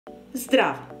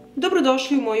Zdrav!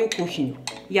 Dobrodošli u moju kuhinju.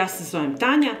 Ja se zovem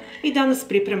Tanja i danas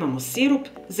pripremamo sirup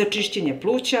za čišćenje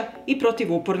pluća i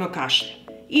protiv upornog kašlja.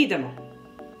 Idemo!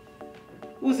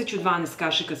 Uzet ću 12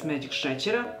 kašika smeđeg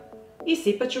šećera i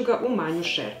sipat ću ga u manju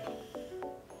šerpu.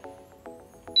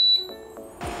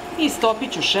 I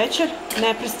istopit ću šećer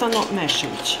neprestano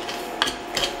mešajući.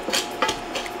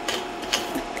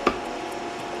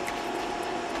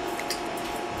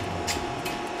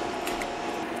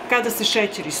 Kada se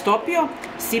šećer istopio,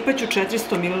 sipat ću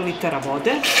 400 ml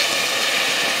vode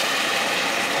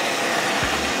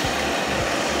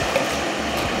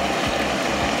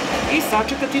i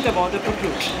sačekati da voda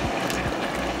proključi.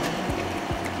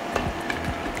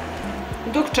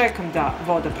 Dok čekam da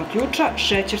voda proključa,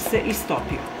 šećer se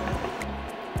istopio.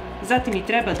 Zatim mi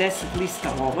treba 10 lista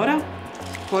lovora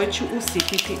koje ću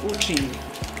usitniti u činiju.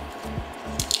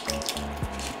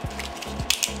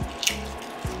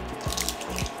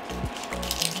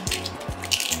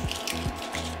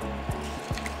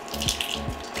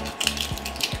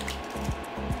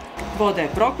 Voda je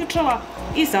proključala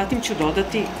i zatim ću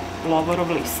dodati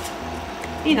lovorov list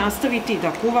i nastaviti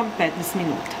da kuvam 15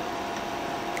 minuta.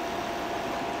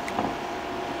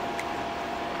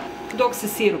 Dok se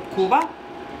sirup kuva,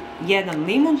 jedan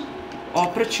limun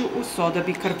opraću u soda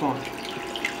bikarbonat.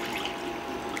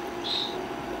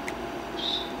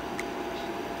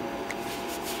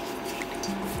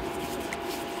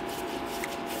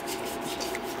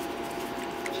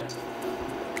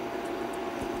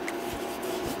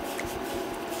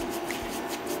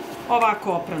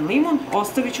 Ovako opran limun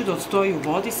ostavit ću da odstoji u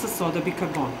vodi sa soda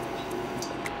bikarbonom.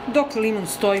 Dok limun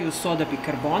stoji u soda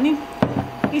bikarboni,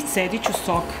 iscedit ću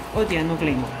sok od jednog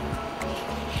limuna.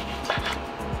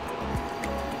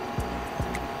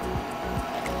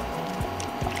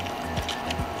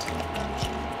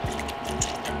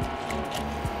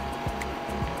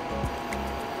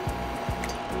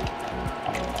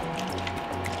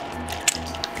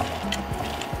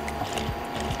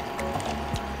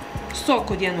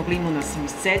 Sok od jednog limuna sam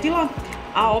iscedila,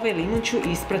 a ovaj limun ću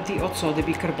isprati od sode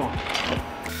bikarbona.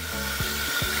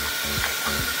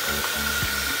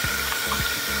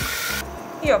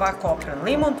 I ovako opran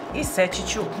limun iseći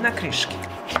ću na kriške.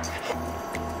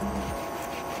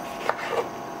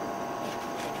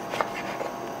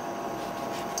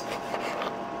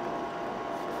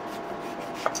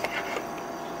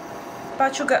 Pa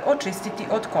ću ga očistiti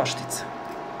od koštica.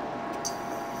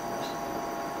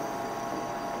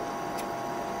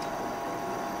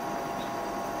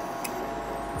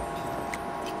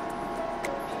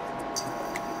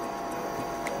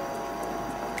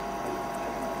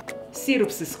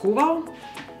 Sirup se skuvao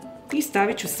i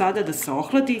stavit ću sada da se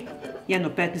ohladi jedno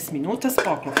 15 minuta s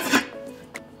poklopcem.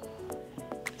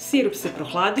 Sirup se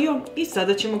prohladio i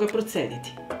sada ćemo ga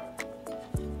procediti.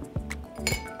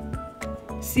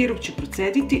 Sirup ću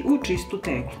procediti u čistu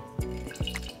teglu.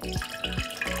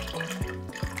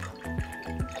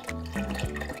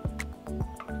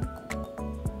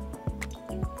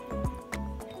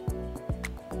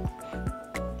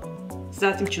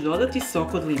 Zatim ću dodati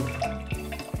sok od limuna.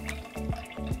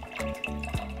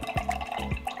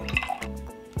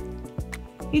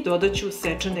 I dodat ću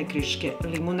sečene kriške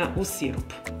limuna u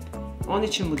sirup. Oni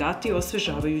će mu dati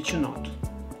osvežavajuću notu.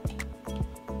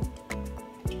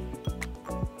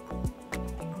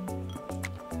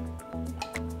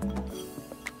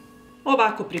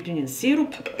 Ovako pripremljen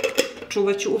sirup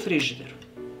čuvat ću u frižideru.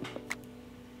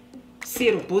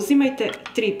 Sirup uzimajte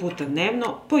 3 puta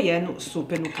dnevno po jednu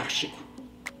supenu kašiku.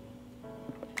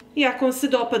 I ako vam se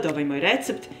dopada ovaj moj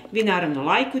recept, vi naravno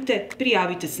lajkujte,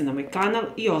 prijavite se na moj kanal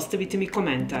i ostavite mi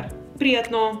komentar.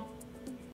 Prijatno!